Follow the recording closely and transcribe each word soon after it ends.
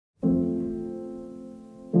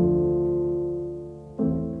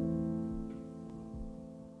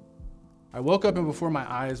woke up and before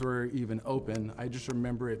my eyes were even open, I just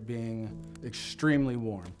remember it being extremely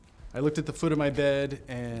warm. I looked at the foot of my bed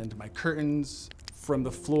and my curtains from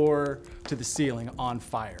the floor to the ceiling on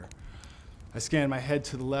fire. I scanned my head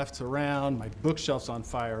to the left around, my bookshelf's on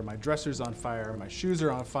fire, my dresser's on fire, my shoes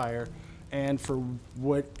are on fire, and for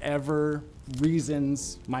whatever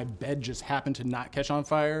reasons, my bed just happened to not catch on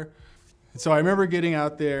fire. So I remember getting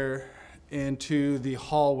out there into the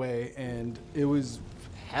hallway and it was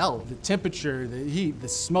hell. The temperature, the heat, the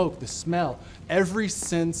smoke, the smell, every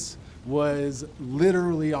sense was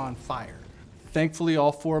literally on fire. Thankfully,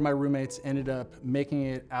 all 4 of my roommates ended up making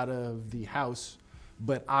it out of the house,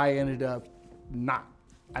 but I ended up not.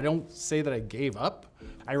 I don't say that I gave up.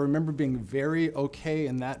 I remember being very okay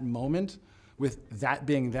in that moment with that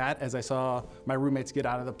being that as I saw my roommates get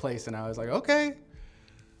out of the place and I was like, okay.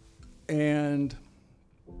 And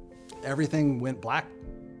everything went black.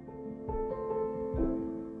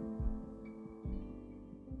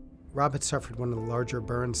 Rob had suffered one of the larger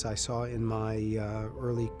burns I saw in my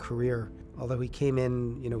early career. Although he came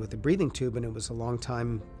in, with a breathing tube, and it was a long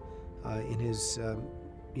time in his,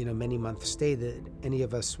 many-month stay that any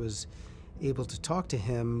of us was able to talk to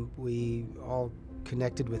him. We all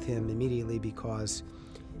connected with him immediately because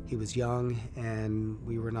he was young, and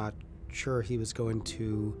we were not sure he was going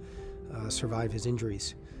to survive his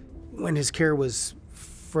injuries. When his care was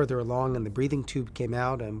further along and the breathing tube came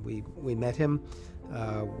out, and we met him,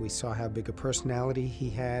 we saw how big a personality he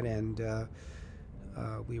had, and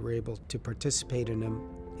we were able to participate in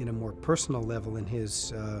a more personal level in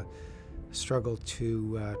his struggle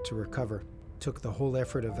to recover. Took the whole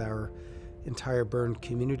effort of our entire burn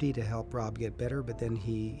community to help Rob get better, but then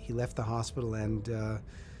he left the hospital and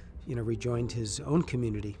rejoined his own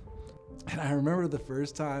community. And I remember the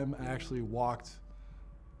first time I actually walked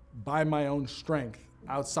by my own strength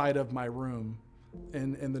outside of my room,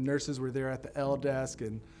 and the nurses were there at the L desk,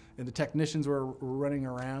 and the technicians were running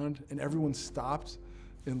around, and everyone stopped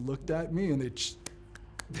and looked at me, and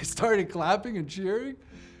they started clapping and cheering,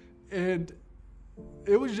 and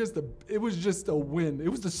it was just a win. It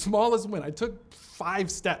was the smallest win. I took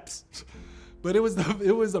 5 steps, but it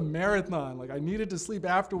was a marathon. Like, I needed to sleep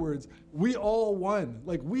afterwards. We all won.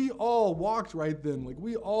 Like, we all walked right then. Like,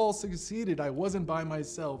 we all succeeded. I wasn't by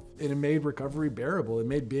myself, and it made recovery bearable. It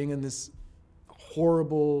made being in this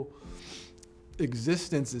horrible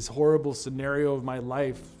existence, this horrible scenario of my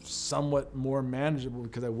life, somewhat more manageable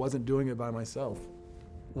because I wasn't doing it by myself.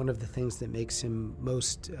 One of the things that makes him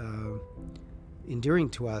most endearing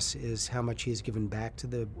to us is how much he's given back to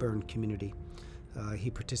the burn community. He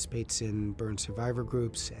participates in burn survivor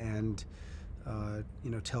groups and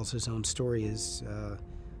tells his own story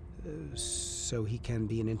so he can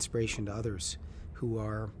be an inspiration to others who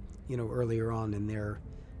are earlier on in their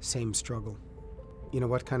same struggle.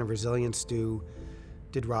 What kind of resilience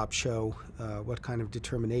did Rob show? What kind of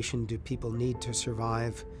determination do people need to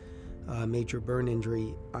survive a major burn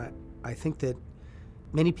injury? I think that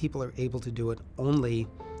many people are able to do it only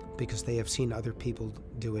because they have seen other people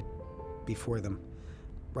do it before them.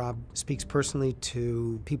 Rob speaks personally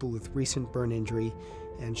to people with recent burn injury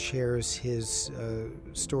and shares his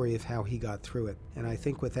story of how he got through it. And I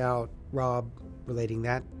think without Rob relating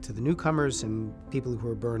that to the newcomers and people who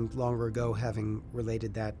were burned longer ago having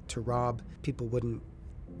related that to Rob, people wouldn't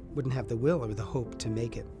have the will or the hope to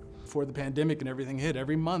make it. Before the pandemic and everything hit,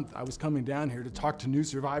 every month I was coming down here to talk to new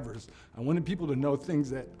survivors. I wanted people to know things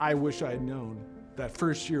that I wish I had known that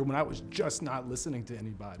first year when I was just not listening to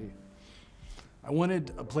anybody. I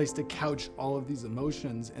wanted a place to couch all of these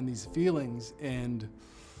emotions and these feelings, and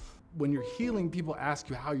when you're healing, people ask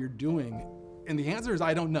you how you're doing, and the answer is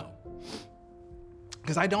I don't know.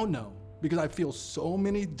 Because I don't know, because I feel so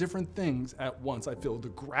many different things at once. I feel the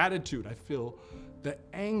gratitude, I feel the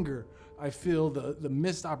anger, I feel the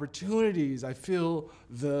missed opportunities, I feel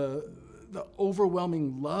the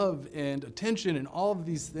overwhelming love and attention and all of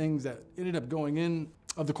these things that ended up going in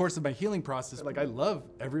of the course of my healing process. Like, I love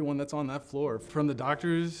everyone that's on that floor, from the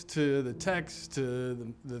doctors to the techs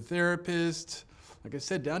to the therapist, like I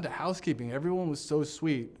said, down to housekeeping. Everyone was so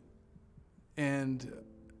sweet and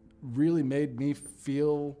really made me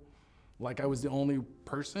feel like I was the only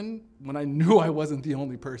person when I knew I wasn't the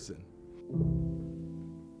only person.